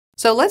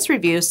So let's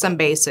review some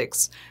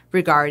basics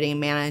regarding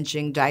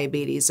managing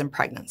diabetes in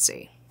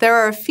pregnancy. There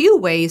are a few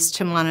ways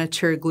to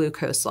monitor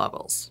glucose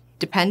levels.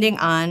 Depending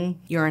on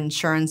your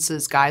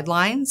insurance's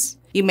guidelines,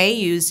 you may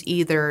use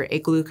either a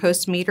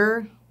glucose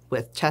meter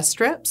with test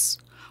strips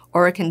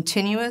or a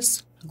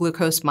continuous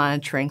glucose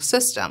monitoring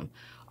system,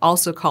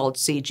 also called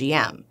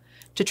CGM,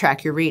 to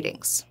track your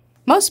readings.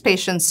 Most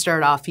patients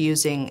start off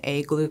using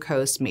a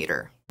glucose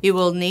meter. You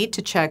will need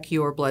to check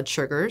your blood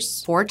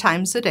sugars 4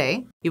 times a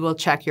day. You will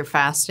check your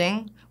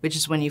fasting, which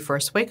is when you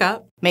first wake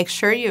up. Make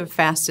sure you have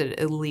fasted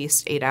at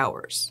least 8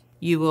 hours.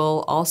 You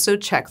will also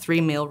check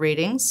 3 meal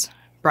readings: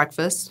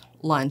 breakfast,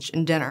 lunch,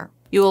 and dinner.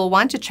 You will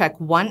want to check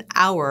 1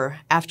 hour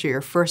after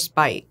your first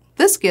bite.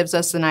 This gives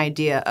us an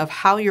idea of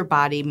how your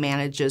body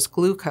manages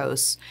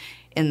glucose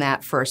in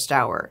that first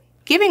hour,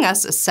 giving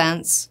us a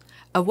sense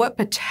of what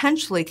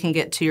potentially can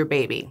get to your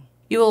baby.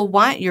 You will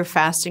want your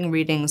fasting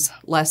readings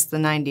less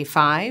than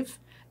 95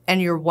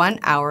 and your 1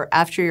 hour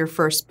after your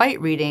first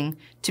bite reading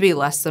to be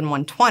less than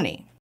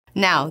 120.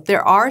 Now,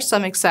 there are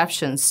some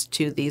exceptions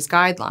to these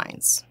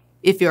guidelines.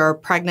 If you're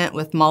pregnant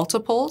with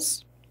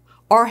multiples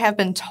or have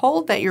been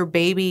told that your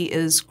baby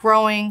is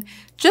growing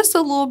just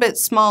a little bit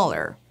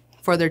smaller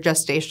for their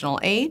gestational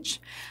age,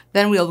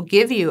 then we'll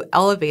give you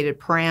elevated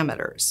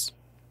parameters.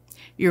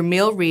 Your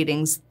meal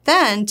readings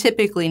then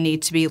typically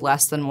need to be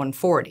less than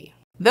 140.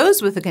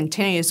 Those with a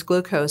continuous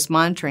glucose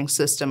monitoring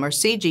system, or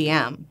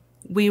CGM,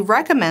 we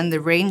recommend the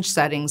range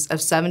settings of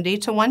 70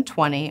 to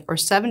 120 or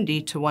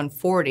 70 to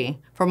 140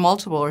 for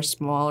multiple or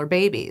smaller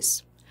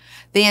babies.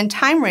 The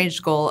end-time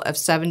range goal of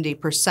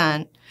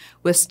 70%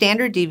 with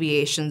standard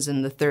deviations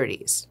in the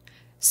 30s.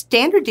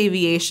 Standard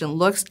deviation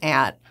looks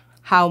at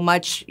how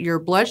much your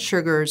blood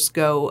sugars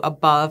go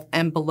above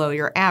and below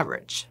your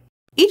average.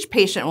 Each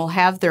patient will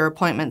have their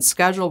appointment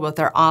scheduled with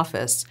our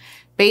office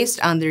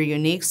based on their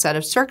unique set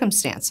of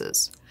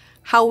circumstances.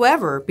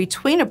 However,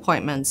 between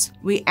appointments,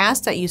 we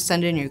ask that you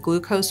send in your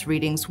glucose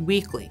readings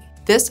weekly.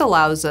 This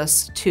allows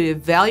us to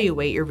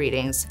evaluate your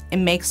readings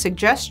and make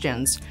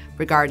suggestions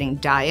regarding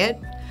diet,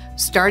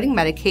 starting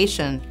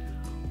medication,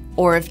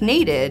 or if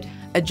needed,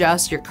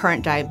 adjust your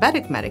current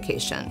diabetic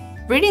medication.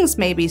 Readings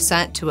may be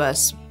sent to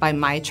us by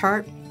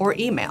MyChart or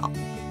email.